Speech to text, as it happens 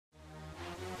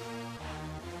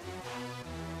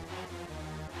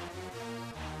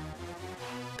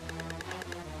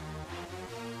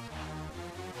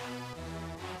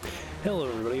Hello,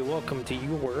 everybody. Welcome to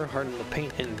your Heart in the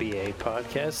Paint NBA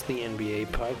podcast, the NBA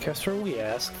podcast where we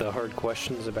ask the hard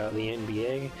questions about the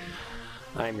NBA.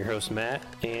 I'm your host, Matt,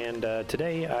 and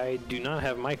today I do not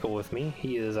have Michael with me.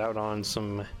 He is out on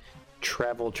some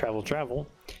travel.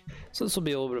 So this will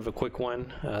be a little bit of a quick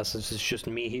one, since it's just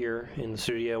me here in the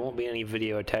studio. Won't be any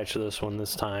video attached to this one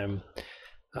this time,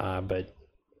 but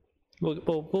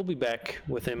we'll be back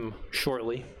with him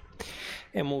shortly.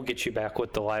 And we'll get you back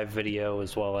with the live video,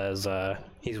 as well as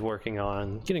he's working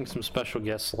on getting some special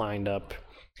guests lined up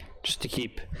just to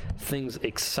keep things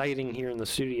exciting here in the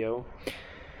studio.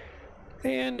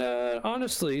 And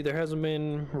honestly, there hasn't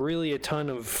been really a ton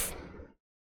of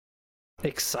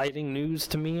exciting news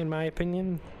to me, in my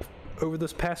opinion, over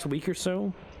this past week or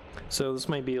so. So this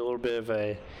might be a little bit of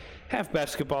a half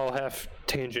basketball, half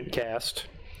tangent cast.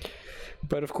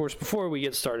 But of course, before we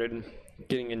get started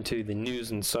getting into the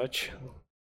news and such,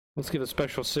 let's give a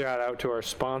special shout out to our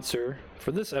sponsor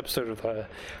for this episode of the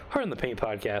Heart in the Paint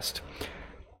podcast,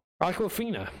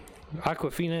 Aquafina.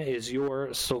 Aquafina is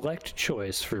your select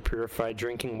choice for purified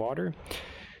drinking water.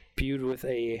 Brewed with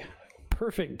a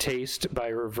perfect taste by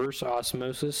reverse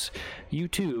osmosis, you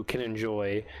too can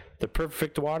enjoy the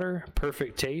perfect water,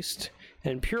 perfect taste,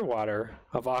 and pure water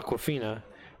of Aquafina,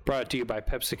 brought to you by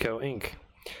PepsiCo Inc.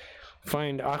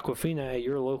 Find Aquafina at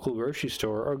your local grocery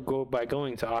store or go by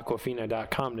going to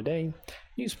aquafina.com today.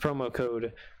 Use promo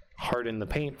code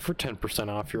HEARTINTHEPAINT for 10%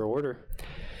 off your order.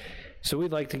 So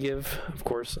we'd like to give, of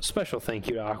course, a special thank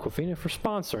you to Aquafina for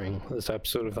sponsoring this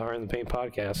episode of the Heart in the Paint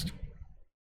podcast.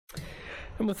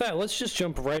 And with that, let's just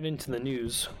jump right into the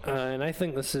news. And I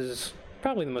think this is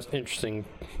probably the most interesting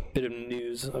bit of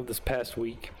news of this past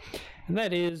week. And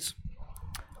that is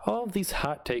all of these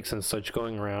hot takes and such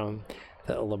going around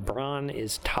that LeBron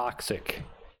is toxic.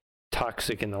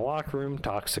 Toxic in the locker room,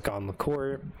 toxic on the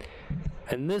court.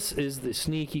 And this is the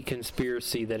sneaky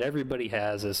conspiracy that everybody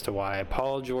has as to why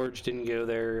Paul George didn't go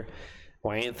there,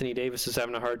 why Anthony Davis is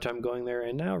having a hard time going there,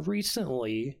 and now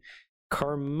recently,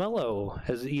 Carmelo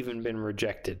has even been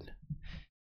rejected.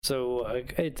 So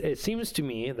it seems to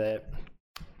me that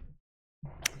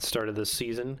start of this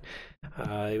season,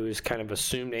 it was kind of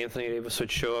assumed Anthony Davis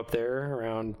would show up there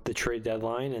around the trade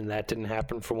deadline, and that didn't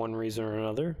happen for one reason or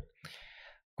another.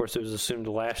 Of course, it was assumed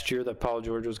last year that Paul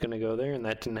George was going to go there, and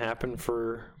that didn't happen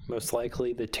for most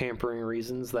likely the tampering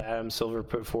reasons that Adam Silver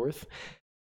put forth.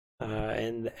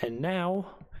 And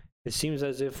now it seems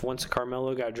as if once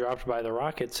Carmelo got dropped by the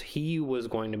Rockets, he was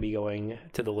going to be going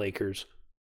to the Lakers.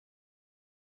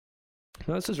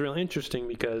 Now, this is really interesting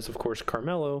because, of course,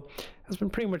 Carmelo has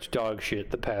been pretty much dog shit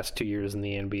the past 2 years in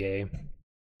the NBA.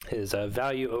 His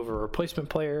value over replacement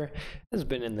player has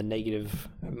been in the negative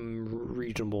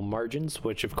reasonable margins,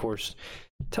 which, of course,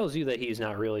 tells you that he's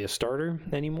not really a starter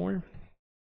anymore.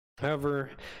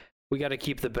 However, we got to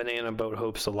keep the banana boat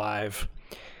hopes alive.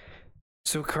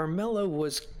 So Carmelo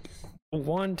was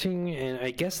wanting, and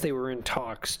I guess they were in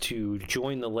talks to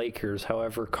join the Lakers.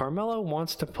 However, Carmelo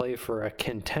wants to play for a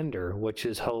contender, which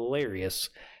is hilarious.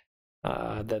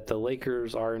 That the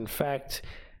Lakers are, in fact,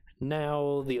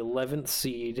 now the 11th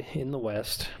seed in the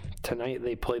West. Tonight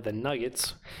they play the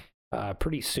Nuggets,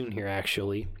 pretty soon here,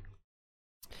 actually.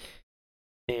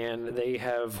 And they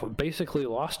have basically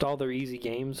lost all their easy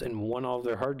games and won all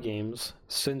their hard games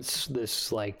since this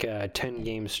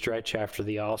 10-game stretch after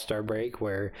the All-Star break,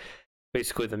 where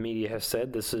basically the media has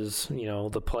said this is,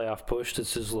 the playoff push.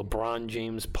 This is LeBron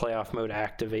James playoff mode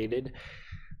activated.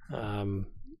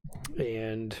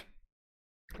 And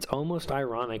it's almost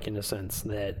ironic in a sense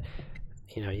that,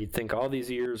 you'd think all these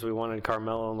years we wanted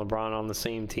Carmelo and LeBron on the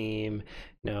same team.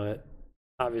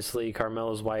 Obviously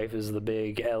Carmelo's wife is the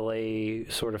big LA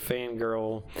sort of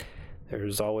fangirl.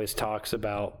 There's always talks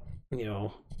about,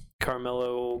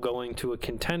 Carmelo going to a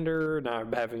contender,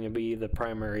 not having to be the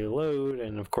primary load.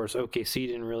 And of course, OKC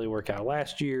didn't really work out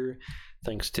last year,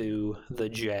 thanks to the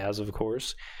Jazz, of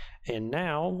course. And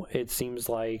now it seems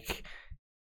like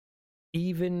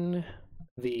even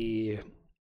the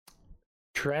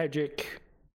tragic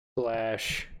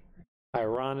 /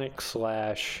 ironic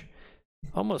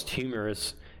 / almost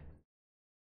humorous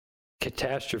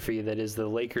catastrophe that is the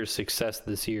Lakers' success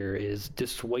this year is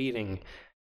dissuading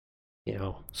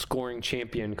scoring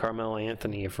champion Carmelo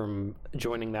Anthony from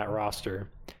joining that roster.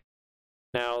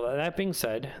 Now, that being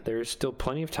said, there's still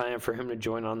plenty of time for him to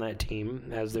join on that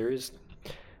team, as there is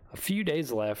a few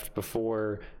days left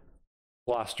before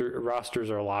rosters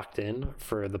are locked in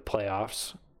for the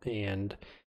playoffs and,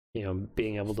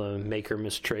 being able to make or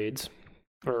miss trades.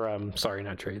 Or,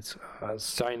 not trades,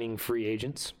 signing free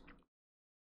agents.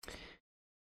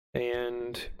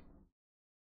 And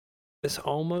this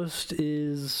almost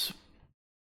is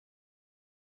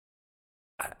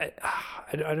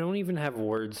I don't even have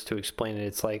words to explain it.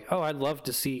 It's like, oh, I'd love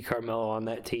to see Carmelo on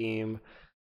that team.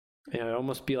 It'd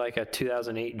almost be like a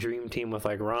 2008 dream team with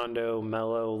like Rondo,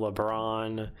 Melo,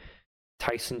 LeBron,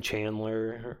 Tyson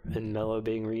Chandler, and Melo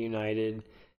being reunited.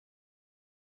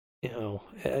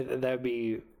 That'd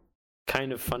be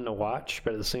kind of fun to watch,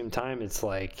 but at the same time, it's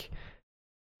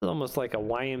almost like a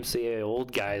YMCA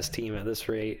old guys team at this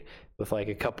rate, with like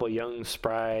a couple young,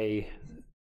 spry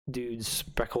dudes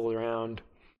speckled around.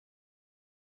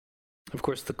 Of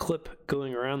course, the clip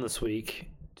going around this week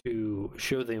to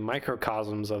show the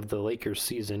microcosms of the Lakers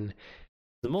season,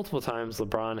 the multiple times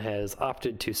LeBron has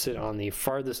opted to sit on the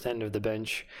farthest end of the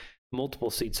bench,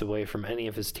 multiple seats away from any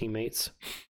of his teammates,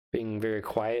 being very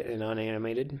quiet and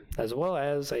unanimated, as well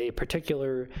as a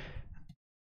particular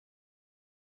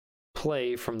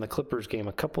play from the Clippers game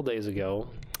a couple days ago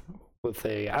with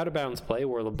a out-of-bounds play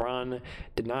where LeBron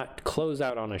did not close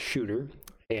out on a shooter,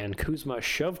 and Kuzma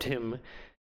shoved him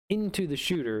into the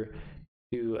shooter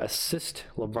to assist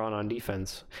LeBron on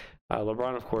defense.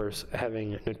 LeBron, of course,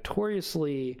 having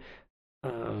notoriously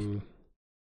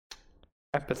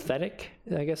apathetic,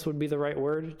 I guess would be the right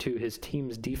word, to his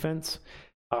team's defense,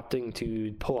 opting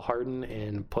to pull Harden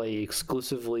and play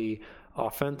exclusively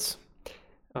offense.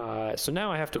 So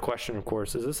now I have to question, of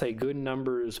course, is this a good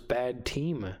numbers, bad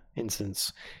team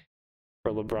instance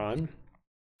for LeBron?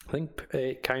 I think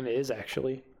it kind of is,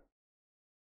 actually.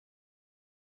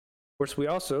 Of course, we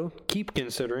also keep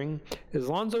considering, is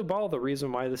Lonzo Ball the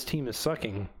reason why this team is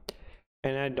sucking?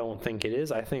 And I don't think it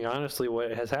is. I think, honestly, what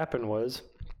has happened was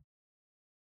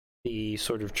the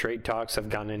sort of trade talks have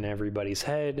gotten in everybody's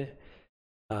head.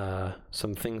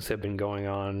 Some things have been going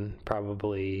on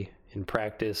probably in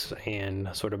practice and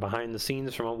sort of behind the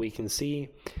scenes from what we can see.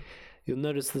 You'll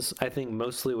notice this, I think,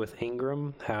 mostly with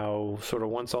Ingram, how sort of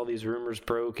once all these rumors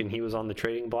broke and he was on the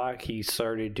trading block, he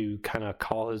started to kind of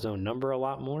call his own number a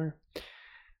lot more,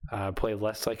 play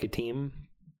less like a team.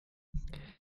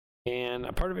 And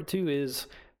a part of it, too, is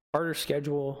harder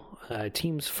schedule,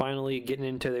 teams finally getting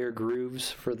into their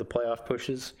grooves for the playoff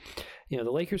pushes. The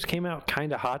Lakers came out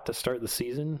kind of hot to start the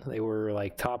season. They were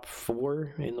like top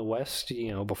 4 in the West,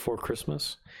 before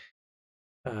Christmas.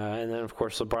 And then, of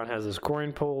course, LeBron has his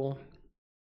groin pull.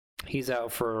 He's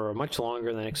out for a much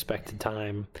longer than expected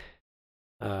time.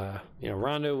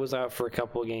 Rondo was out for a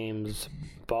couple of games.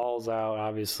 Ball's out,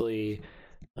 obviously.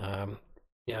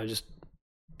 Just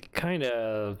kind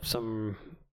of some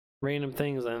random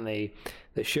things. And they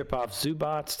ship off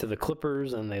Zubats to the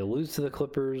Clippers, and they lose to the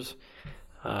Clippers.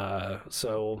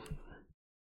 So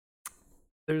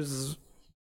there's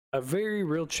a very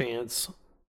real chance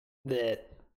that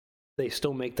they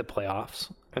still make the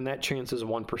playoffs, and that chance is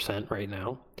 1% right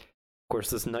now. Of course,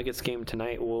 this Nuggets game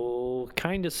tonight will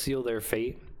kind of seal their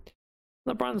fate.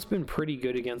 LeBron's been pretty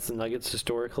good against the Nuggets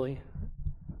historically,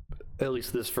 at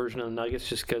least this version of the Nuggets,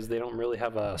 just because they don't really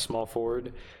have a small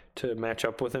forward to match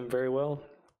up with him very well.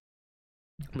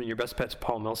 I mean, your best bet's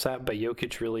Paul Millsap, but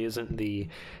Jokic really isn't the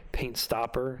paint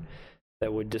stopper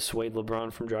that would dissuade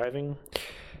LeBron from driving.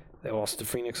 They lost to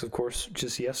Phoenix, of course,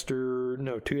 just 2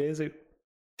 days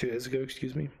ago,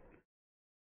 excuse me.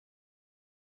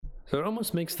 So it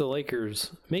almost makes the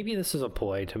Lakers, maybe this is a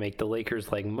ploy to make the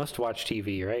Lakers like must-watch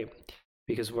TV, right?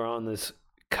 Because we're on this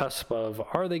cusp of,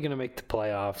 are they going to make the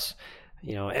playoffs?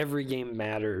 Every game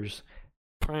matters.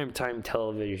 Primetime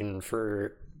television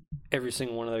for every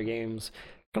single one of their games.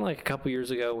 Kind of like a couple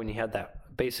years ago when you had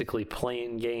that basically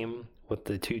play-in game with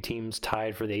the 2 teams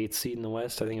tied for the 8th seed in the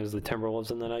West. I think it was the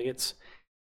Timberwolves and the Nuggets.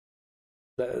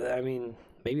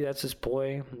 Maybe that's his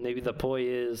ploy. Maybe the ploy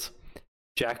is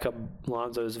jack up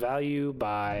Lonzo's value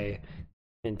by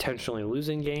intentionally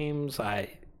losing games. I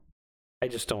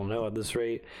just don't know at this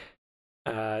rate.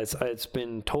 It's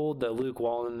been told that Luke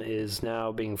Walton is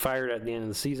now being fired at the end of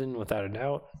the season, without a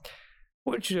doubt,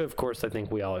 which, of course, I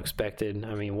think we all expected.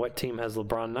 I mean, what team has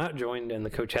LeBron not joined and the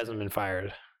coach hasn't been fired?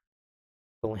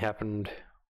 It only happened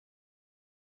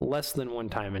less than one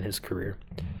time in his career.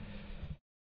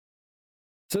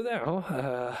 So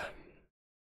now,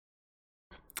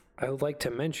 I would like to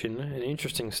mention an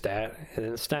interesting stat,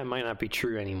 and the stat might not be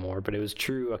true anymore, but it was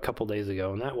true a couple days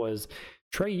ago, and that was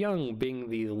Trae Young being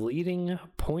the leading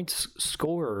points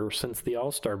scorer since the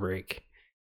All-Star break.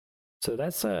 So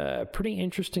that's a pretty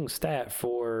interesting stat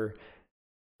for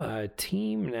a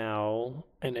team now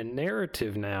and a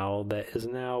narrative now that is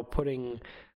now putting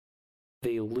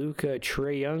the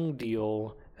Luka-Trae Young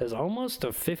deal as almost a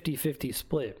 50-50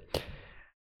 split.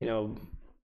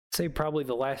 Say probably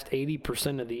the last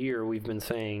 80% of the year we've been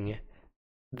saying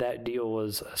that deal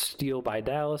was a steal by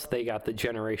Dallas. They got the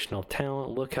generational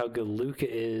talent. Look how good Luka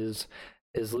is.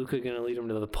 is Luka going to lead them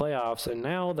to the playoffs? And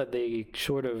now that they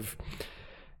sort of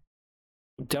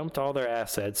dumped all their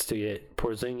assets to get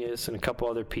Porzingis and a couple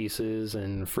other pieces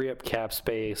and free up cap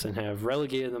space and have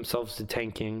relegated themselves to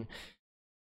tanking.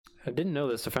 I didn't know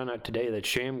this. I found out today that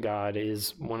Shamgod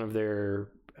is one of their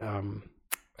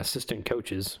assistant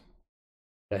coaches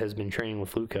that has been training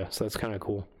with Luka, so that's kind of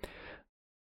cool.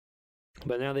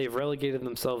 But now they've relegated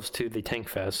themselves to the tank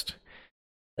fest.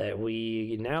 That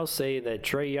we now say that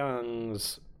Trae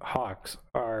Young's Hawks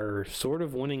are sort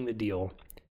of winning the deal.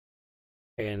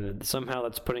 And somehow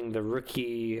that's putting the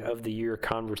Rookie of the Year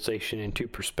conversation into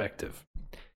perspective.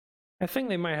 I think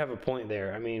they might have a point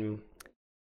there. I mean,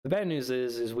 the bad news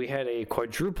is we had a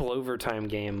quadruple overtime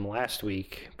game last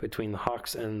week between the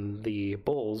Hawks and the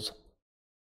Bulls,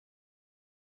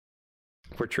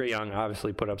 where Trae Young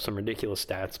obviously put up some ridiculous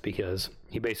stats because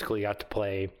he basically got to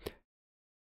play,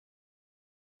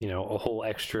 a whole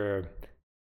extra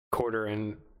quarter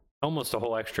and almost a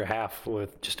whole extra half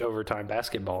with just overtime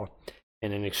basketball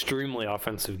in an extremely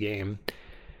offensive game.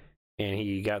 And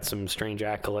he got some strange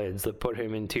accolades that put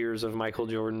him in tiers of Michael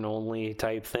Jordan only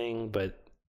type thing. But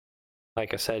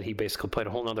like I said, he basically played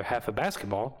a whole nother half of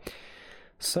basketball.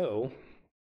 So,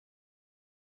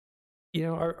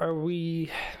 are we...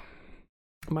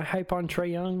 Am I hype on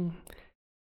Trae Young?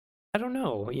 I don't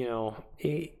know.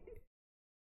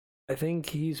 I think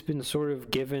he's been sort of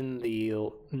given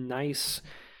the nice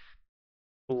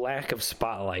lack of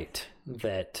spotlight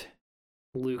that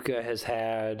Luka has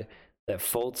had, that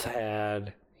Fultz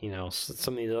had,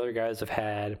 some of these other guys have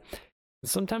had.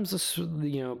 Sometimes this,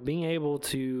 being able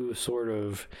to sort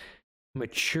of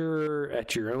mature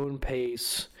at your own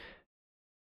pace,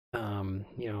 not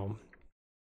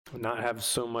have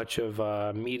so much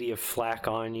of media flack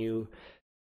on you.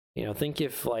 Think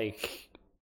if like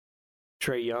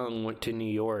Trae Young went to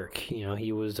New York,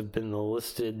 he would have been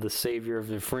listed the savior of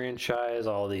the franchise,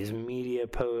 all these media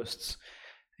posts,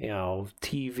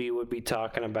 TV would be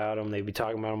talking about him. They'd be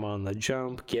talking about him on The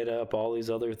Jump, Get Up, all these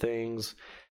other things.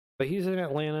 But he's in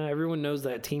Atlanta. Everyone knows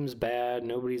that team's bad.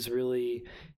 Nobody's really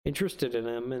interested in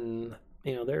him. And,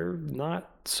 they're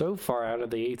not so far out of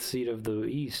the 8th seed of the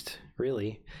East,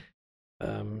 really.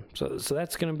 So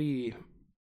that's going to be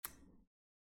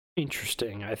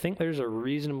interesting. I think there's a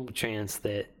reasonable chance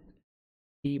that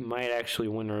he might actually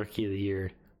win Rookie of the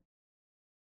Year.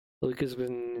 Luka's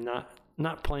been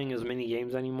not playing as many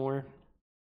games anymore.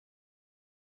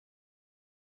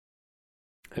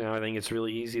 I think it's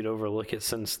really easy to overlook it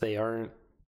since they aren't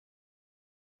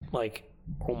like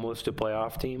almost a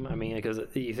playoff team. I mean, because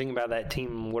you think about that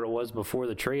team, what it was before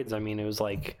the trades. I mean, it was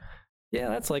like, yeah,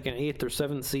 that's like an 8th or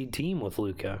 7th seed team with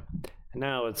Luka. And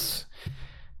now it's,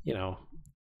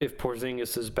 if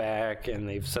Porzingis is back and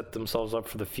they've set themselves up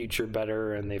for the future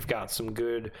better and they've got some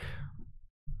good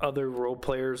other role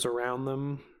players around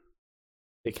them,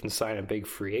 they can sign a big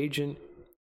free agent.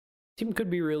 Team could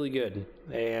be really good.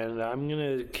 And I'm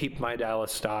going to keep my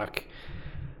Dallas stock.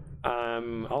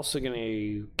 I'm also going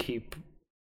to keep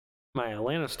my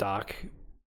Atlanta stock,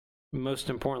 most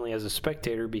importantly as a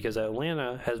spectator, because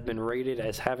Atlanta has been rated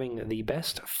as having the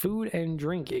best food and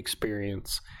drink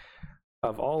experience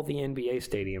of all the NBA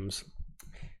stadiums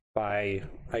by,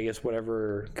 I guess,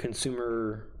 whatever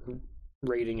consumer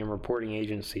rating and reporting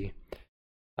agency.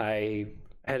 I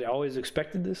had always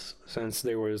expected this since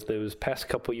there was those past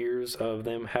couple years of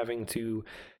them having to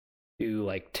do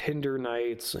like Tinder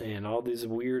nights and all these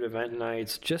weird event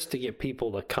nights just to get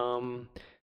people to come,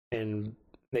 and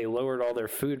they lowered all their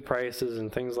food prices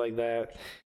and things like that.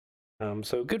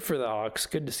 So good for the Hawks.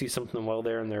 Good to see something well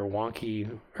there in their wonky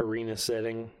arena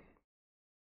setting.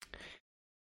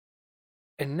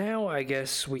 And now I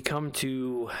guess we come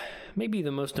to maybe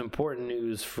the most important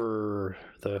news for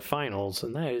the finals,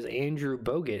 and that is Andrew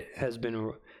Bogut has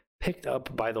been picked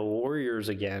up by the Warriors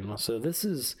again. So this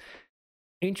is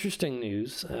interesting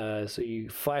news. So you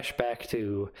flash back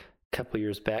to a couple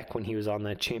years back when he was on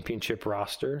that championship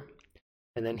roster,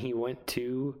 and then he went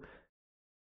to,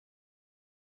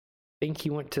 I think he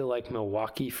went to like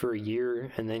Milwaukee for a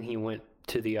year, and then he went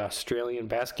to the Australian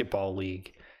Basketball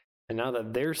League. And now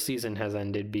that their season has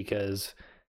ended, because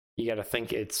you got to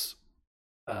think it's,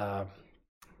 the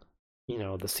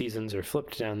seasons are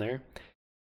flipped down there.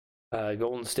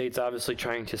 Golden State's obviously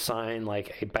trying to sign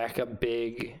like a backup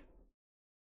big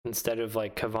instead of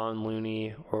like Kevon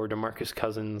Looney or DeMarcus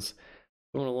Cousins.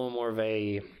 They want a little more of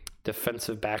a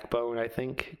defensive backbone, I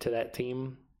think, to that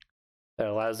team that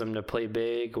allows them to play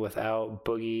big without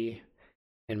Boogie.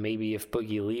 And maybe if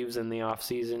Boogie leaves in the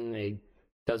offseason, it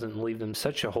doesn't leave them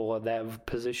such a hole at that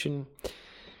position.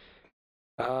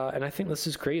 And I think this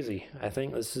is crazy. I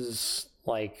think this is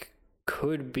like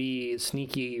could be a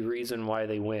sneaky reason why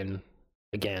they win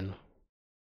again.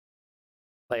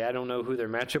 Like, I don't know who their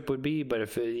matchup would be, but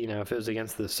if it was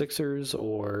against the Sixers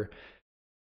or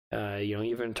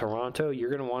even Toronto, you're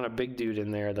going to want a big dude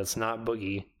in there that's not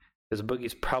Boogie, because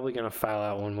Boogie's probably going to foul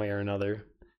out one way or another.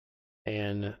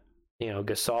 And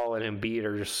Gasol and Embiid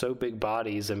are just so big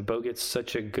bodies, and Bogut's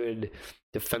such a good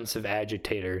defensive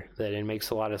agitator that it makes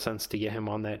a lot of sense to get him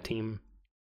on that team.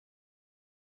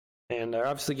 And they're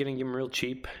obviously getting him real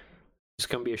cheap. It's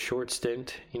going to be a short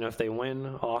stint. If they win,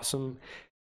 awesome.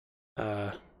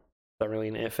 Not really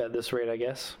an if at this rate, I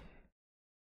guess.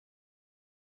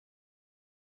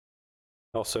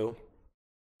 Also,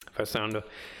 if I sound a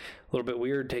little bit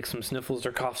weird, take some sniffles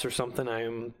or coughs or something. I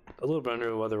am a little bit under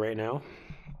the weather right now.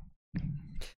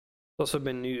 Also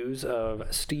been news of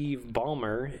Steve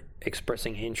Ballmer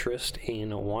expressing interest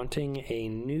in wanting a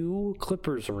new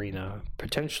Clippers arena,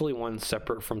 potentially one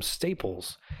separate from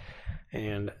Staples.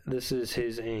 And this is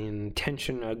his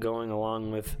intention of going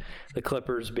along with the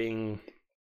Clippers being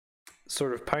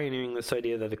sort of pioneering this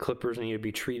idea that the Clippers need to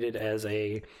be treated as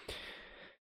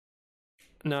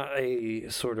not a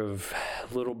sort of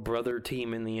little brother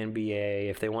team in the NBA.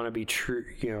 If they want to be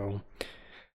true,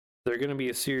 they're going to be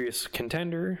a serious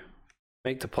contender,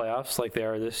 make the playoffs like they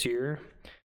are this year.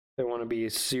 They want to be a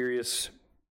serious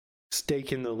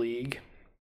stake in the league.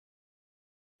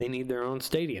 They need their own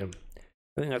stadium.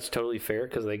 I think that's totally fair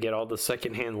because they get all the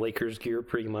secondhand Lakers gear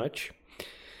pretty much.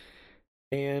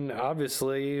 And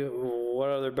obviously, what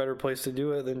other better place to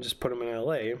do it than just put them in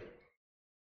LA?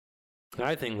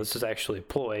 I think this is actually a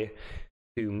ploy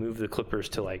to move the Clippers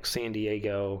to like San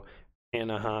Diego,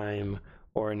 Anaheim,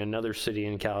 or in another city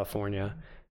in California.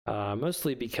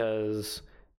 Mostly because,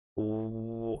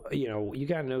 you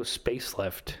got no space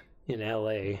left in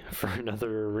LA for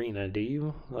another arena, do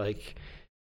you? Like,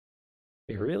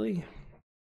 really?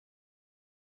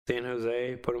 San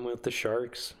Jose, put them with the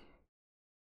Sharks.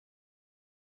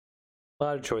 A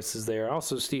lot of choices there.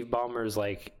 Also, Steve Ballmer is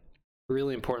like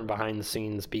really important behind the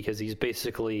scenes because he's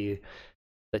basically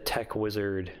the tech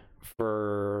wizard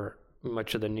for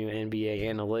much of the new NBA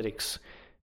analytics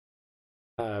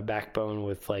backbone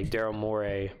with like Daryl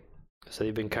Morey. So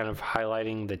they've been kind of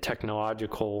highlighting the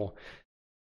technological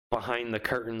behind the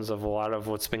curtains of a lot of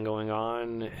what's been going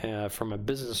on from a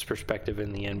business perspective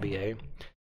in the NBA.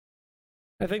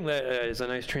 I think that is a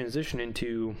nice transition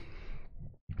into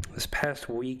this past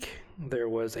week. There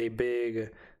was a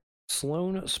big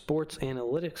Sloan Sports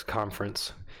Analytics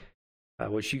Conference,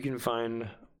 which you can find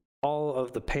all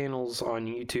of the panels on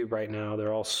YouTube right now.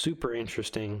 They're all super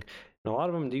interesting. And a lot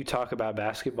of them do talk about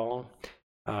basketball.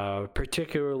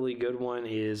 Particularly good one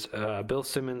is Bill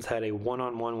Simmons had a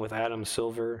one-on-one with Adam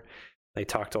Silver. They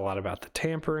talked a lot about the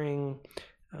tampering,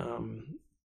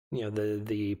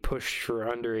 the push for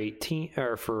under 18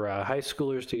 or for high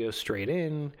schoolers to go straight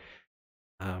in,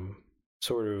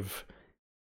 sort of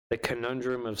the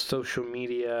conundrum of social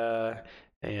media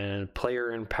and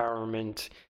player empowerment,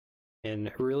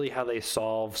 and really how they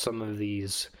solve some of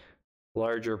these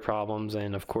larger problems.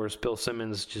 And of course, Bill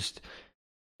Simmons just,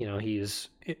 he's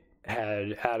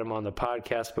had Adam on the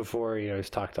podcast before. He's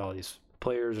talked to all these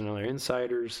players and other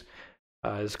insiders.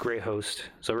 He's a great host.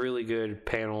 So really good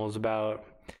panel. Is about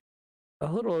a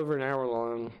little over an hour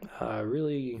long.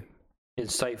 Really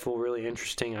insightful, really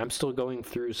interesting. I'm still going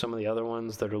through some of the other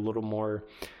ones that are a little more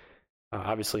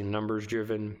obviously numbers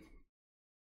driven,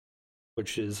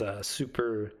 which is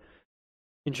super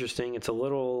interesting. It's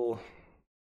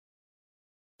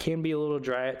can be a little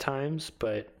dry at times,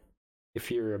 but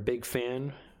if you're a big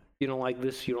fan, you don't like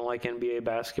this, you don't like NBA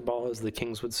basketball, as the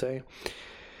Kings would say.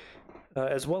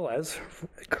 As well as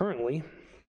currently,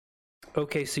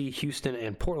 OKC, Houston,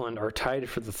 and Portland are tied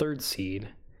for the third seed.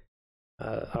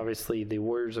 Obviously, the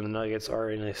Warriors and the Nuggets are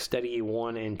in a steady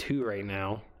 1 and 2 right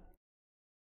now,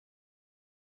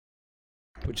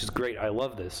 which is great. I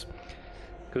love this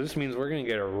because this means we're going to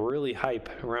get a really hype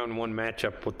round 1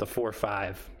 matchup with the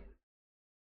 4-5.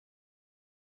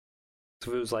 So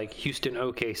if it was like Houston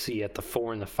OKC at the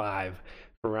 4 and the 5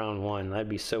 for round 1, that'd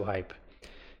be so hype.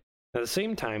 At the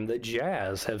same time, the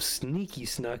Jazz have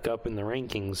snuck up in the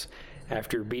rankings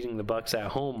after beating the Bucks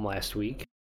at home last week.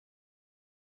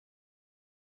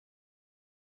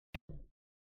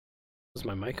 Is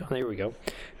my mic on? There we go.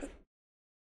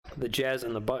 The Jazz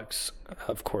and the Bucks,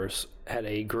 of course, had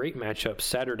a great matchup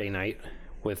Saturday night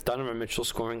with Donovan Mitchell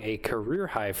scoring a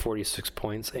career-high 46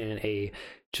 points and a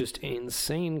just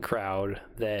insane crowd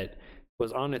that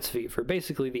was on its feet for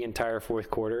basically the entire fourth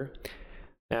quarter.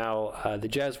 Now, the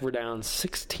Jazz were down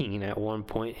 16 at one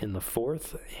point in the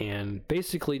fourth, and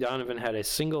basically Donovan had a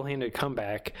single-handed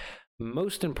comeback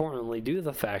most importantly due to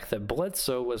the fact that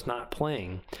Bledsoe was not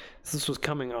playing. This was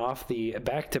coming off the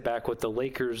back-to-back with the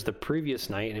Lakers the previous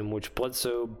night, in which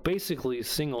Bledsoe basically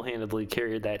single-handedly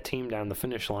carried that team down the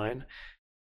finish line.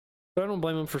 So I don't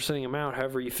blame him for sitting him out.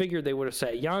 However, you figured they would have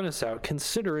sat Giannis out,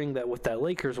 considering that with that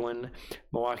Lakers win,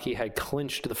 Milwaukee had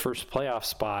clinched the first playoff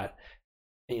spot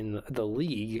in the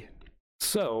league.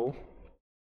 So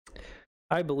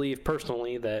I believe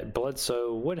personally that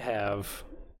Bledsoe would have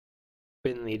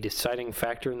been the deciding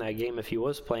factor in that game if he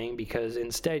was playing, because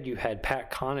instead you had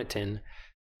Pat Connaughton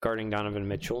guarding Donovan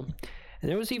Mitchell. And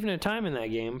there was even a time in that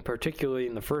game, particularly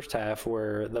in the first half,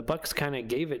 where the Bucks kind of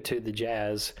gave it to the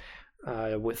Jazz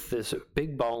with this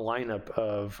big ball lineup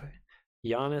of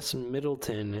Giannis,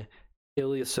 Middleton,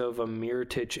 Ilyasova,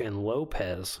 Mirotic, and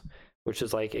Lopez, which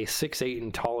is like a 6'8"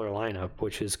 and taller lineup,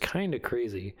 which is kind of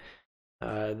crazy.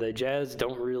 The Jazz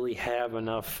don't really have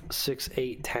enough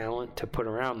 6'8" talent to put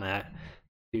around that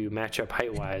to match up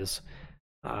height-wise.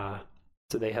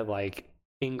 So they have like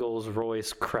Ingles,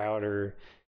 Royce, Crowder,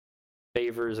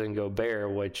 Favors, and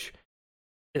Gobert, which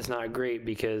is not great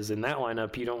because in that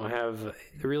lineup you don't have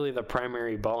really the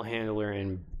primary ball handler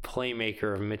and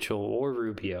playmaker of Mitchell or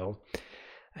Rubio.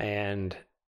 And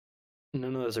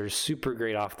none of those are super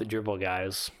great off the dribble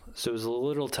guys. So it was a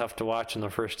little tough to watch in the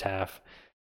first half.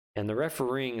 And the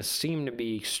refereeing seemed to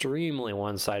be extremely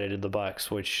one-sided to the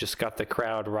Bucks, which just got the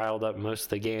crowd riled up most of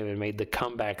the game and made the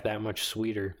comeback that much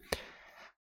sweeter.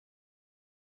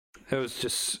 It was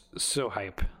just so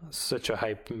hype. Such a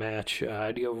hype match.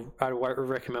 I'd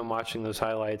recommend watching those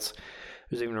highlights.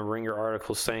 There's even a Ringer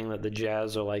article saying that the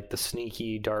Jazz are like the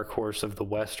sneaky dark horse of the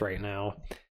West right now,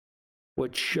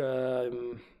 which I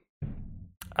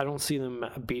don't see them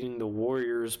beating the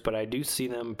Warriors, but I do see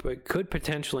them could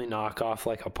potentially knock off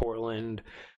like a Portland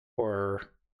or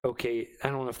I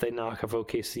don't know if they knock off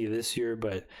OKC this year,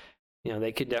 but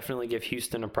they could definitely give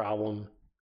Houston a problem.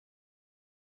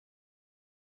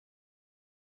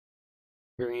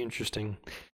 Very interesting.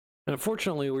 And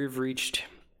unfortunately, we've reached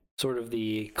sort of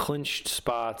the clinched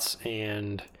spots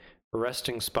and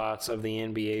resting spots of the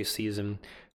NBA season.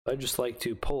 I'd just like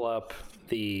to pull up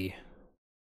the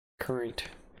current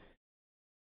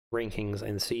rankings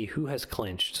and see who has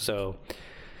clinched. So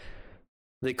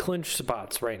the clinched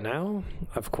spots right now,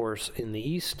 of course, in the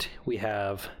East, we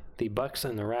have the Bucks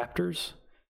and the Raptors,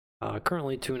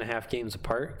 currently 2.5 games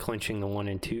apart, clinching the 1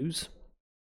 and 2s.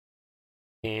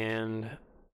 And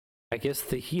I guess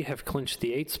the Heat have clinched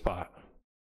the 8th spot.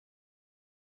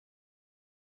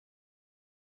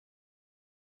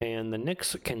 And the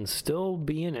Knicks can still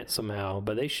be in it somehow,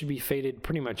 but they should be faded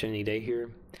pretty much any day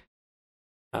here.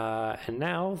 And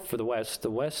now for the West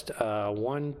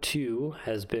 1-2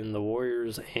 has been the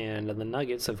Warriors and the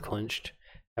Nuggets have clinched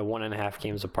at 1.5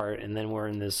 games apart. And then we're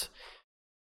in this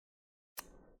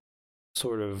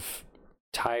sort of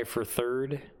tie for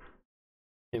third,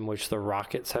 in which the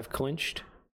Rockets have clinched.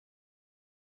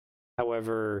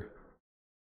 However,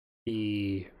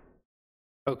 the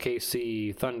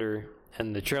OKC Thunder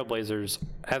and the Trailblazers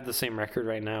have the same record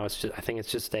right now. I think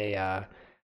it's just a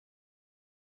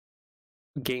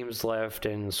games left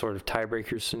and sort of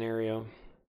tiebreaker scenario.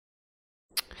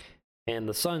 And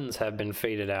the Suns have been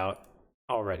faded out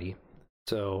already.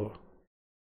 So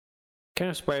kind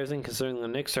of surprising considering the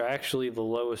Knicks are actually the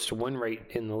lowest win rate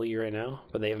in the league right now,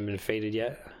 but they haven't been faded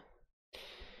yet.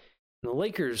 And the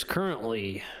Lakers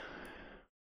currently,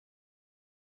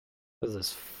 what is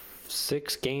this,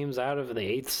 6 games out of the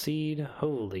 8th seed?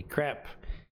 Holy crap.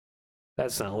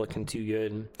 That's not looking too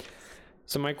good.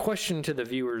 So my question to the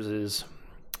viewers is,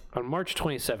 on March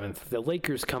 27th, the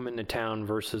Lakers come into town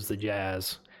versus the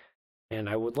Jazz, and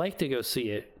I would like to go see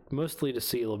it, mostly to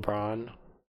see LeBron,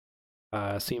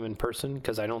 see him in person,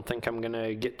 because I don't think I'm going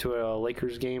to get to a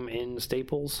Lakers game in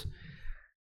Staples.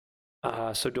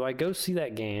 So do I go see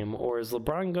that game, or is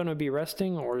LeBron going to be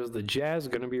resting, or is the Jazz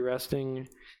going to be resting?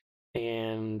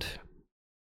 And,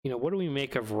 what do we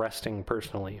make of resting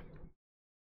personally?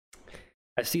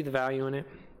 I see the value in it.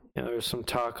 There's some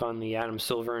talk on the Adam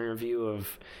Silver interview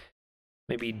of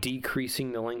maybe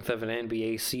decreasing the length of an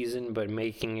NBA season, but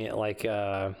making it like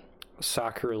a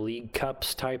soccer league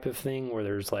cups type of thing, where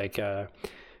there's like a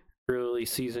early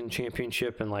season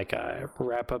championship and like a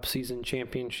wrap-up season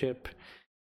championship,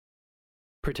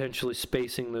 potentially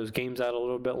spacing those games out a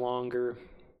little bit longer,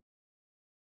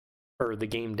 or the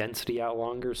game density out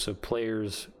longer, so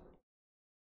players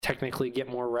technically get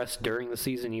more rest during the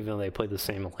season, even though they play the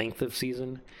same length of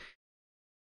season.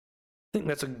 I think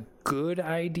that's a good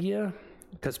idea,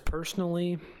 because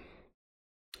personally,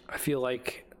 I feel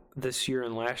like this year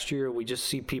and last year, we just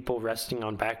see people resting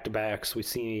on back-to-backs. We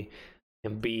see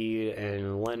Embiid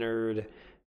and Leonard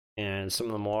and some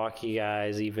of the Milwaukee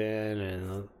guys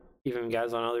and even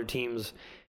guys on other teams,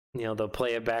 they'll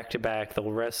play a back-to-back,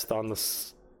 they'll rest on the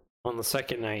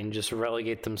second night and just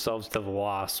relegate themselves to the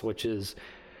loss, which is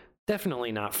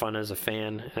definitely not fun as a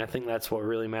fan. And I think that's what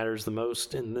really matters the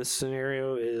most in this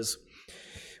scenario is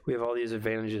we have all these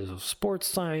advantages of sports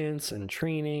science and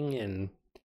training and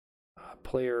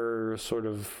player sort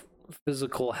of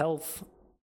physical health.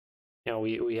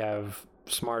 We have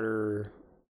smarter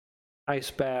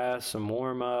ice baths and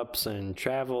warm-ups and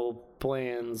travel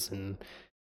plans and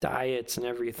diets and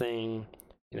everything.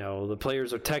 The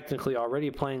players are technically already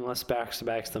playing less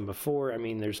backs-to-backs than before. I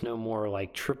mean, there's no more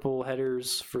like triple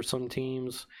headers for some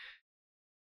teams.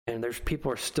 And there's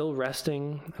people are still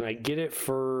resting. And I get it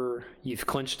for you've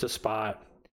clinched a spot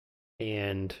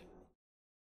and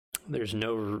there's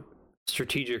no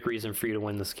strategic reason for you to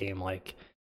win this game. Like,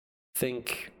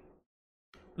 think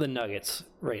the Nuggets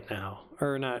right now.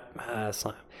 Or not, it's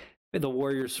not. The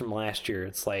Warriors from last year.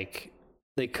 It's like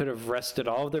they could have rested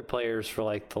all of their players for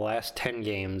like the last 10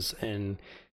 games and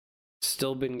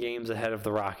still been games ahead of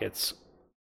the Rockets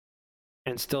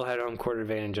and still had home court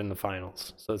advantage in the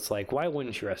finals. So it's like, why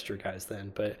wouldn't you rest your guys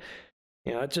then? But,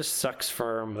 it just sucks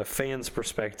from a fan's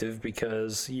perspective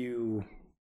because you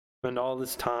spend all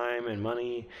this time and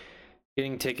money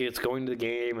getting tickets, going to the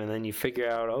game, and then you figure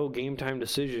out, game time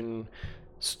decision,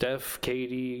 Steph,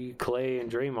 KD, Clay,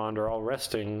 and Draymond are all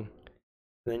resting.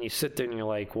 And then you sit there and you're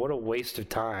like, what a waste of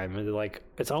time. And like,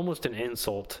 it's almost an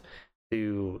insult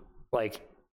to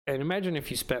and imagine if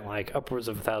you spent like upwards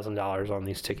of $1,000 on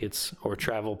these tickets or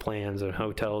travel plans and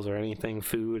hotels or anything,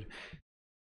 food.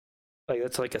 Like,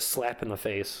 that's like a slap in the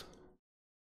face.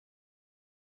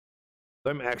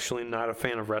 I'm actually not a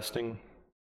fan of resting.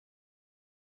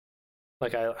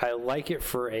 Like, I like it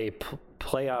for a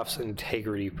playoffs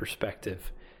integrity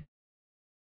perspective.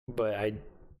 But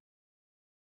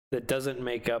that doesn't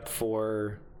make up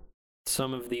for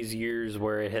some of these years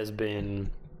where it has been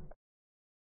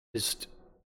just,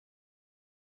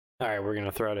 all right, we're going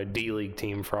to throw out a D-League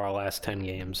team for our last 10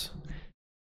 games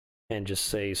and just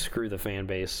say, screw the fan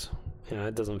base.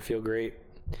 It doesn't feel great.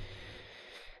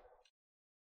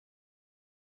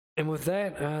 And with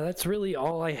that, that's really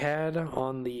all I had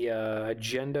on the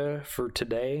agenda for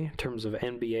today in terms of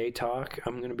NBA talk.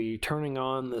 I'm going to be turning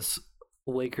on this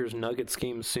Lakers-Nuggets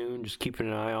game soon, just keeping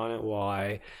an eye on it while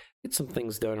I get some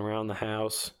things done around the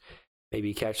house,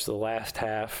 maybe catch the last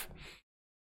half.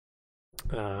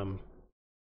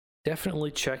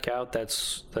 Definitely check out that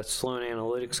Sloan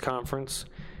Analytics conference.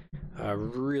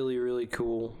 Really, really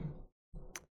cool.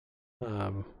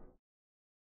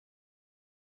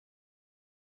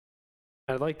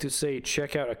 I'd like to say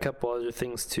check out a couple other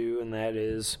things too, and that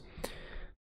is,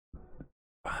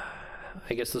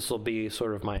 I guess this will be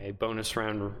sort of my bonus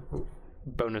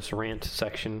rant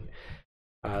section.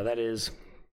 That is,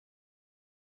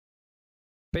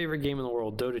 favorite game in the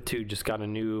world, Dota 2 just got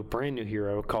a brand new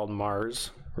hero called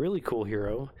Mars. Really cool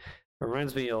hero. It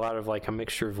reminds me a lot of like a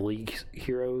mixture of League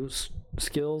heroes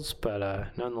skills, but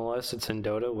nonetheless it's in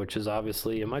Dota, which is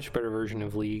obviously a much better version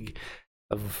of League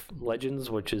of Legends,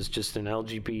 which is just an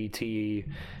LGBT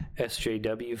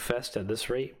SJW fest at this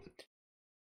rate.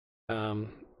 So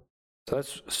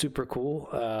that's super cool.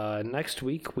 Next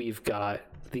week we've got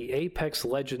the Apex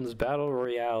Legends Battle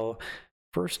Royale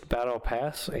first battle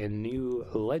pass and new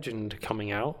legend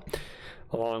coming out,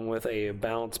 along with a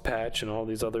balance patch and all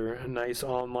these other nice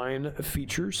online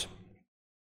features,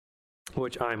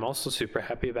 which I'm also super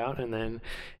happy about. And then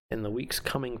in the weeks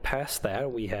coming past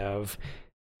that, we have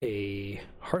a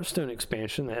Hearthstone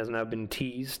expansion that has now been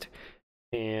teased,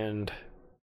 and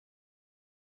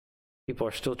people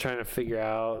are still trying to figure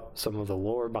out some of the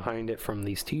lore behind it from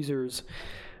these teasers.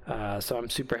 So I'm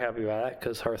super happy about that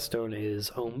because Hearthstone is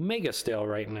Omega stale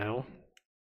right now.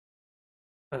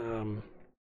 And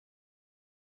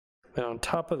on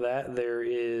top of that, there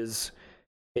is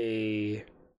I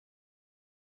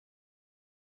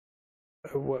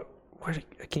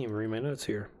can't even read my notes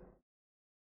here.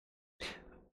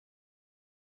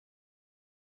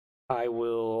 I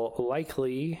will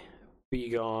likely be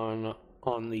gone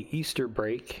on the Easter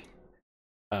break,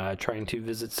 trying to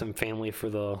visit some family for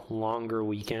the longer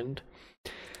weekend,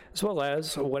 as well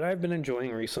as what I've been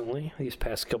enjoying recently these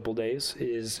past couple days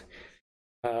is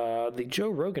the Joe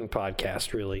Rogan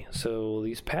podcast, really. So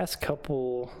these past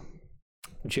couple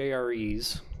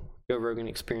JREs, Joe Rogan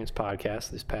Experience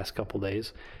podcast, these past couple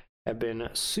days have been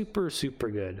super, super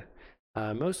good.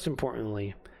 Most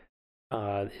importantly,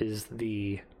 is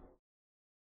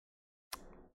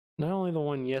not only the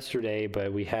one yesterday,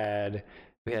 but we had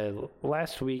early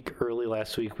last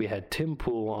week, we had Tim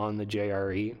Pool on the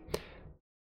JRE,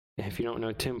 If you don't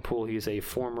know Tim Pool, he's a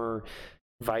former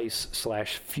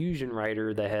Vice/Fusion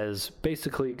writer that has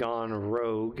basically gone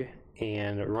rogue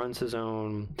and runs his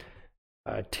own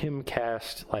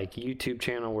Timcast like YouTube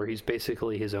channel where he's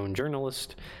basically his own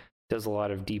journalist, does a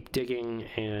lot of deep digging,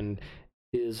 and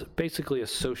is basically a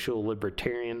social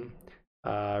libertarian.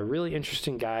 Really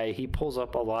interesting guy. He pulls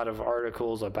up a lot of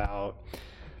articles about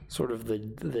sort of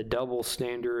the double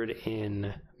standard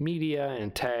in media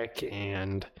and tech,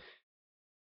 and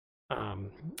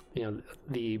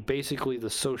basically the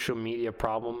social media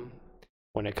problem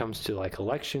when it comes to like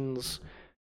elections.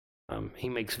 He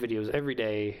makes videos every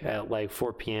day at like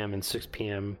 4 p.m. and 6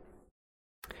 p.m.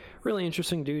 Really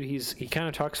interesting dude. He kind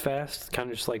of talks fast, kind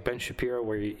of just like Ben Shapiro,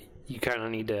 where you kind of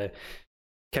need to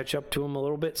catch up to him a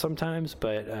little bit sometimes,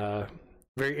 but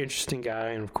very interesting guy.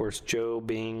 And of course, Joe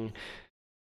being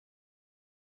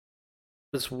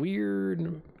this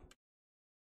weird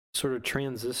sort of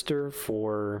transistor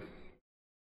for,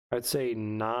 I'd say,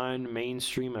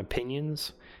 non-mainstream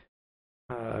opinions.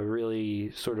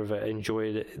 Really sort of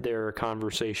enjoyed their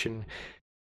conversation.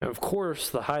 And of course,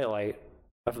 the highlight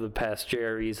of the past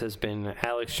JREs has been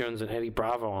Alex Jones and Eddie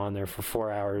Bravo on there for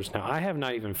 4 hours. Now, I have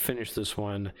not even finished this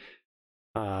one,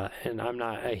 and I'm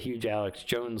not a huge Alex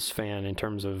Jones fan in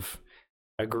terms of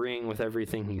agreeing with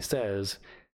everything he says.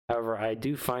 However, I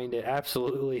do find it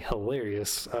absolutely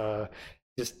hilarious.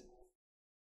 Just,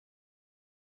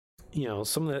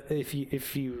 some of the,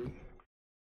 if you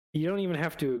don't even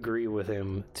have to agree with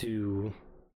him to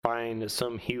find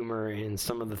some humor in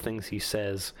some of the things he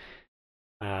says,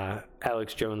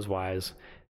 Alex Jones wise.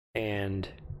 And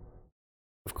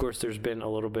of course, there's been a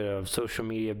little bit of social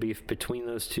media beef between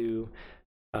those two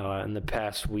in the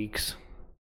past weeks,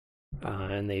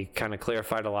 and they kind of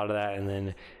clarified a lot of that. And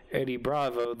then Eddie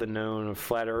Bravo, the known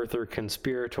flat earther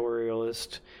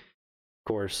conspiratorialist, of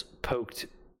course, poked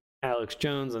Alex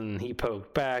Jones, and he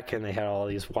poked back, and they had all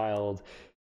these wild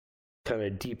kind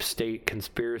of deep state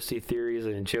conspiracy theories,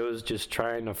 and Joe's just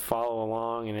trying to follow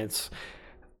along, and it's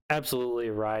absolutely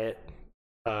a riot.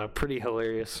 Pretty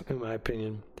hilarious in my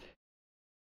opinion.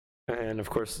 And of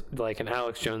course, like, an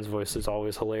Alex Jones voice is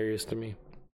always hilarious to me.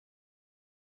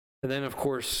 And then of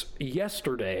course,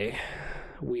 yesterday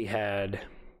we had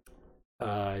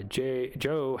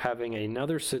Joe having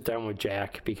another sit down with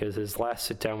Jack, because his last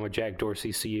sit down with Jack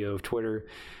Dorsey, CEO of Twitter,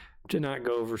 did not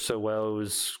go over so well. It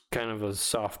was kind of a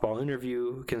softball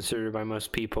interview considered by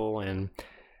most people, and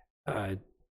it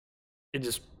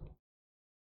just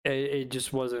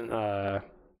wasn't.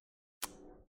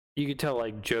 You could tell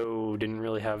like Joe didn't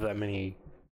really have that many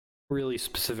really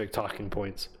specific talking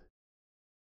points.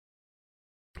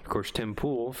 Of course, Tim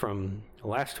Pool from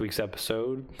last week's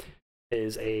episode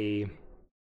is a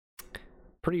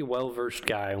pretty well-versed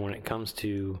guy when it comes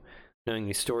to knowing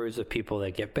these stories of people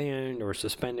that get banned or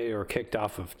suspended or kicked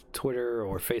off of Twitter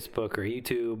or Facebook or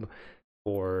YouTube,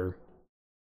 or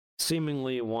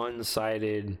seemingly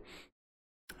one-sided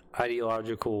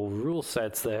ideological rule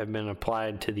sets that have been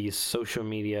applied to these social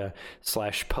media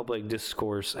 / public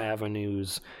discourse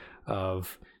avenues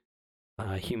of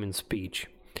human speech.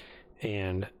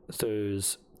 And so it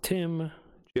was Tim,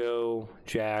 Joe,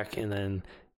 Jack, and then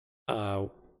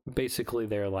basically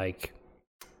they're like,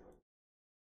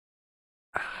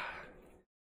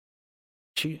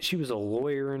 she was a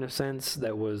lawyer in a sense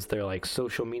that was their like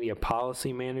social media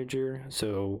policy manager.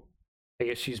 So I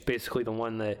guess she's basically the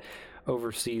one that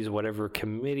oversees whatever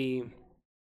committee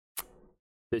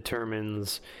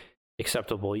determines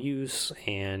acceptable use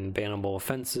and bannable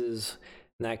offenses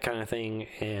and that kind of thing.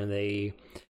 And they,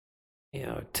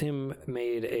 Tim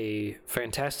made a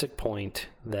fantastic point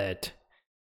that,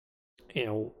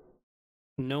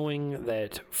 knowing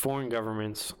that foreign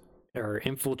governments are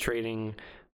infiltrating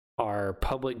our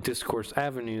public discourse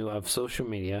avenue of social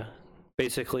media,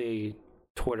 basically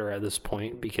Twitter at this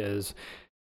point, because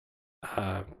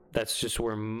that's just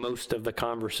where most of the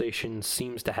conversation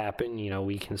seems to happen.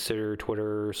 We consider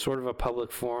Twitter sort of a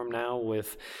public forum now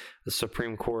with the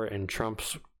Supreme Court and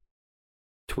Trump's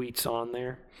tweets on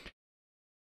there.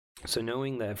 So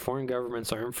knowing that foreign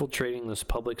governments are infiltrating this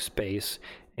public space,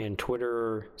 and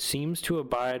Twitter seems to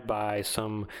abide by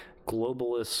some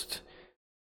globalist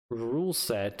rule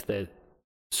set that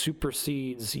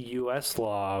supersedes U.S.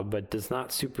 law but does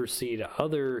not supersede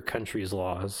other countries'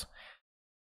 laws,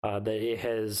 that it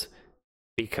has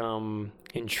become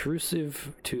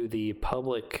intrusive to the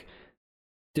public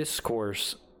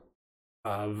discourse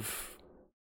of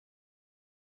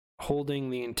holding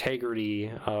the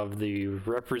integrity of the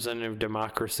representative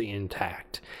democracy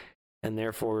intact. And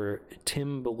therefore,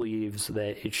 Tim believes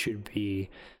that it should be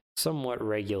somewhat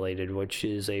regulated, which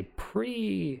is a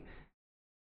pretty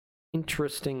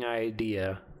interesting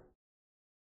idea.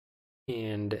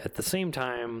 And at the same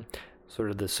time, sort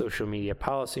of the social media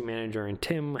policy manager and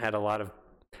Tim had a lot of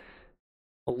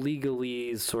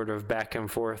legalese sort of back and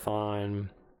forth on,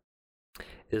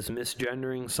 is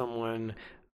misgendering someone a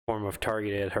form of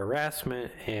targeted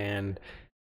harassment? And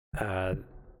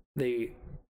they,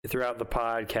 throughout the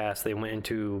podcast, they went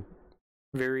into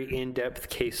very in-depth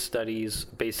case studies,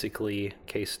 basically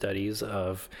case studies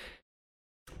of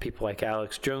people like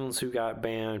Alex Jones who got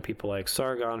banned, people like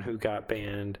Sargon who got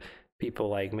banned, people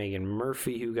like Megan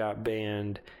Murphy who got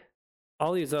banned,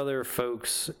 all these other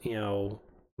folks, you know,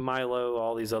 Milo,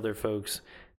 all these other folks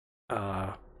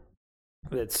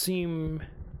that seem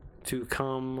to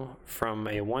come from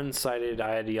a one-sided,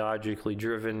 ideologically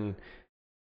driven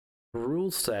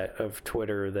rule set of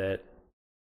Twitter that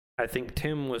I think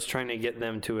Tim was trying to get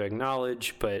them to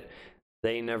acknowledge, but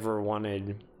they never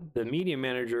wanted. The media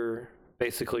manager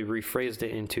basically rephrased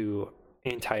it into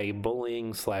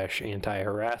anti-bullying /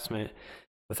 anti-harassment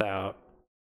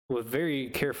with very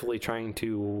carefully trying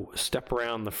to step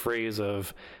around the phrase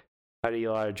of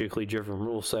ideologically driven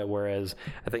rule set, whereas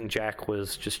I think Jack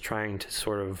was just trying to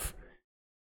sort of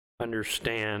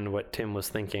understand what Tim was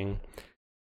thinking.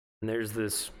 And there's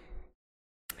this,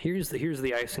 here's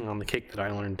the icing on the cake that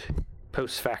I learned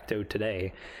post facto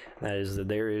today. That is that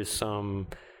there is some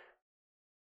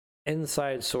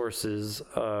inside sources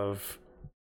of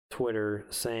Twitter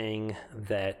saying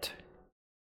that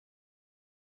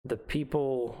the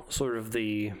people, sort of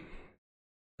the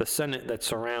Senate that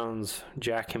surrounds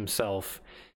Jack himself,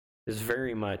 is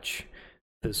very much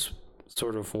this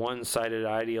sort of one-sided,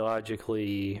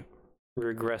 ideologically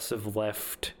regressive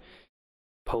left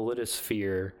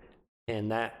politosphere,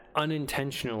 and that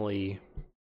unintentionally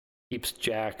keeps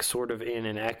Jack sort of in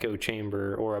an echo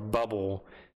chamber or a bubble,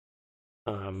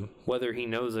 whether he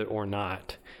knows it or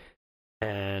not.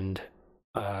 And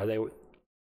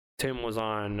Tim was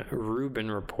on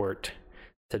Rubin Report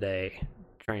today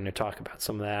trying to talk about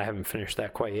some of that. I haven't finished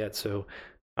that quite yet, so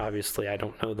obviously I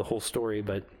don't know the whole story,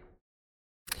 but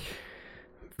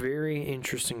very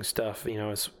interesting stuff. You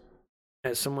know,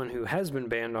 as someone who has been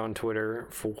banned on Twitter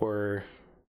for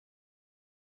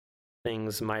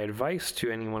things, my advice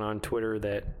to anyone on Twitter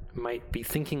that might be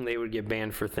thinking they would get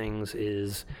banned for things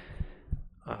is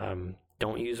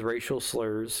don't use racial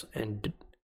slurs, and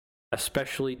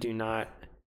especially do not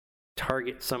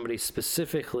target somebody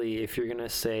specifically if you're going to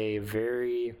say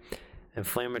very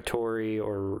inflammatory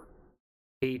or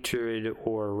hatred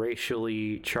or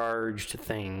racially charged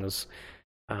things.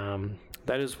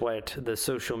 That is what the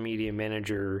social media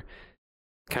manager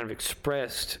kind of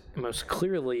expressed most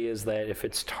clearly, is that if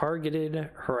it's targeted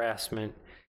harassment,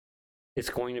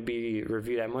 it's going to be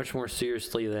reviewed at much more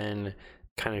seriously than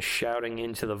kind of shouting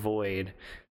into the void.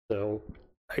 So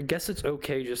I guess it's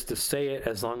okay just to say it,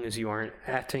 as long as you aren't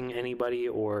atting anybody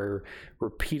or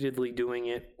repeatedly doing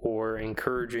it or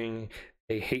encouraging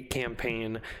a hate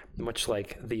campaign, much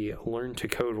like the Learn to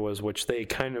Code was, which they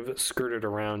kind of skirted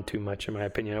around too much, in my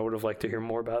opinion. I would have liked to hear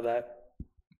more about that.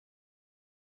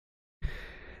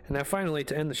 And now finally,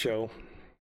 to end the show,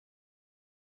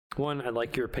 one, I'd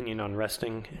like your opinion on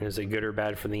resting, and is it good or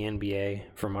bad for the NBA,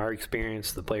 from our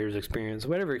experience, the players' experience,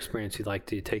 whatever experience you'd like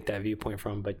to take that viewpoint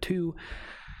from. But two,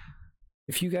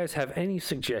 if you guys have any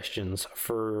suggestions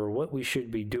for what we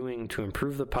should be doing to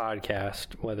improve the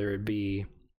podcast, whether it be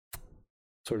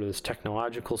sort of this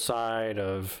technological side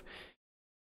of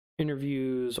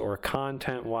interviews or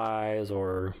content-wise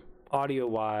or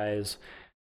audio-wise,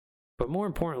 but more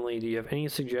importantly, do you have any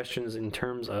suggestions in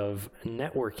terms of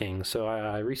networking? So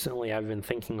recently I've been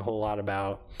thinking a whole lot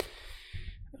about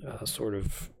sort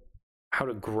of how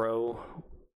to grow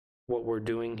what we're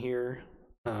doing here.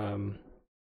 I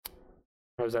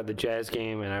was at the Jazz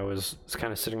game, and I was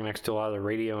kind of sitting next to a lot of the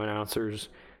radio announcers,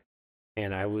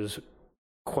 and I was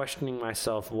questioning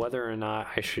myself whether or not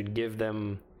I should give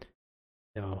them,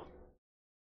 you know,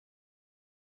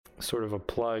 sort of a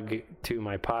plug to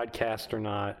my podcast or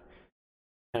not.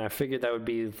 And I figured that would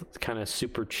be kind of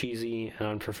super cheesy and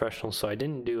unprofessional, so I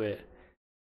didn't do it,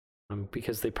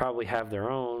 because they probably have their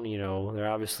own, you know, they're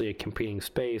obviously a competing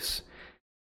space.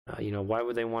 You know, why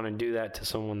would they want to do that to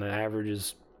someone that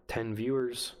averages 10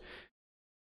 viewers?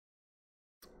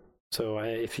 So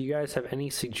if you guys have any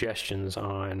suggestions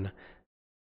on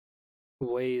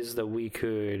ways that we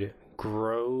could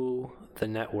grow the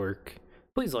network,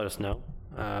 please let us know.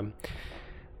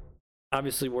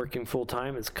 Obviously, working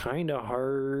full-time, it's kind of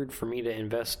hard for me to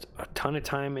invest a ton of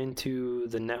time into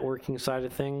the networking side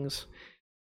of things,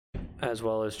 as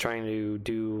well as trying to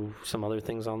do some other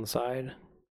things on the side.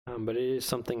 But it is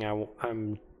something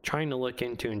I'm trying to look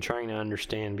into and trying to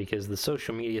understand, because the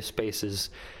social media space is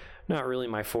not really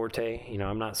my forte. You know,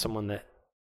 I'm not someone that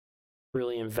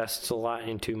really invests a lot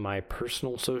into my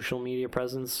personal social media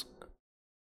presence.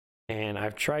 And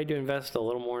I've tried to invest a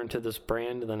little more into this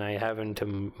brand than I have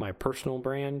into my personal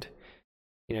brand.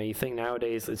 You know, you think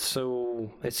nowadays it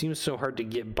seems so hard to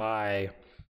get by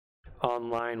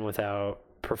online without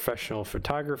professional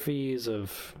photographies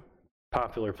of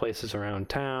popular places around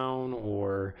town,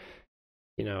 or,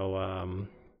 you know,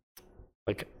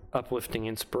 like uplifting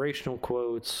inspirational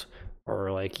quotes,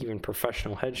 or like even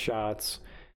professional headshots.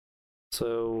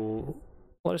 So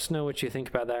let us know what you think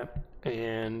about that,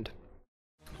 and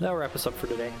that'll wrap us up for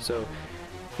today. So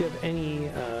if you have any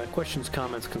questions,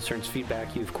 comments, concerns,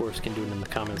 feedback, you of course can do it in the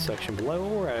comments section below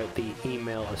or at the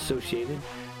email associated.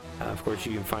 Of course,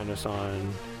 you can find us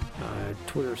on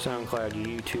Twitter, SoundCloud,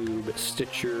 YouTube,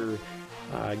 Stitcher,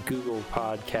 Google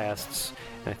Podcasts,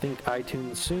 and I think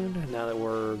iTunes soon, now that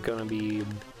we're going to be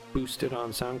boosted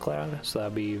on SoundCloud, so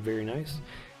that'll be very nice.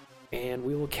 And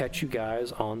we will catch you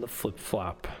guys on the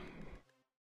flip-flop.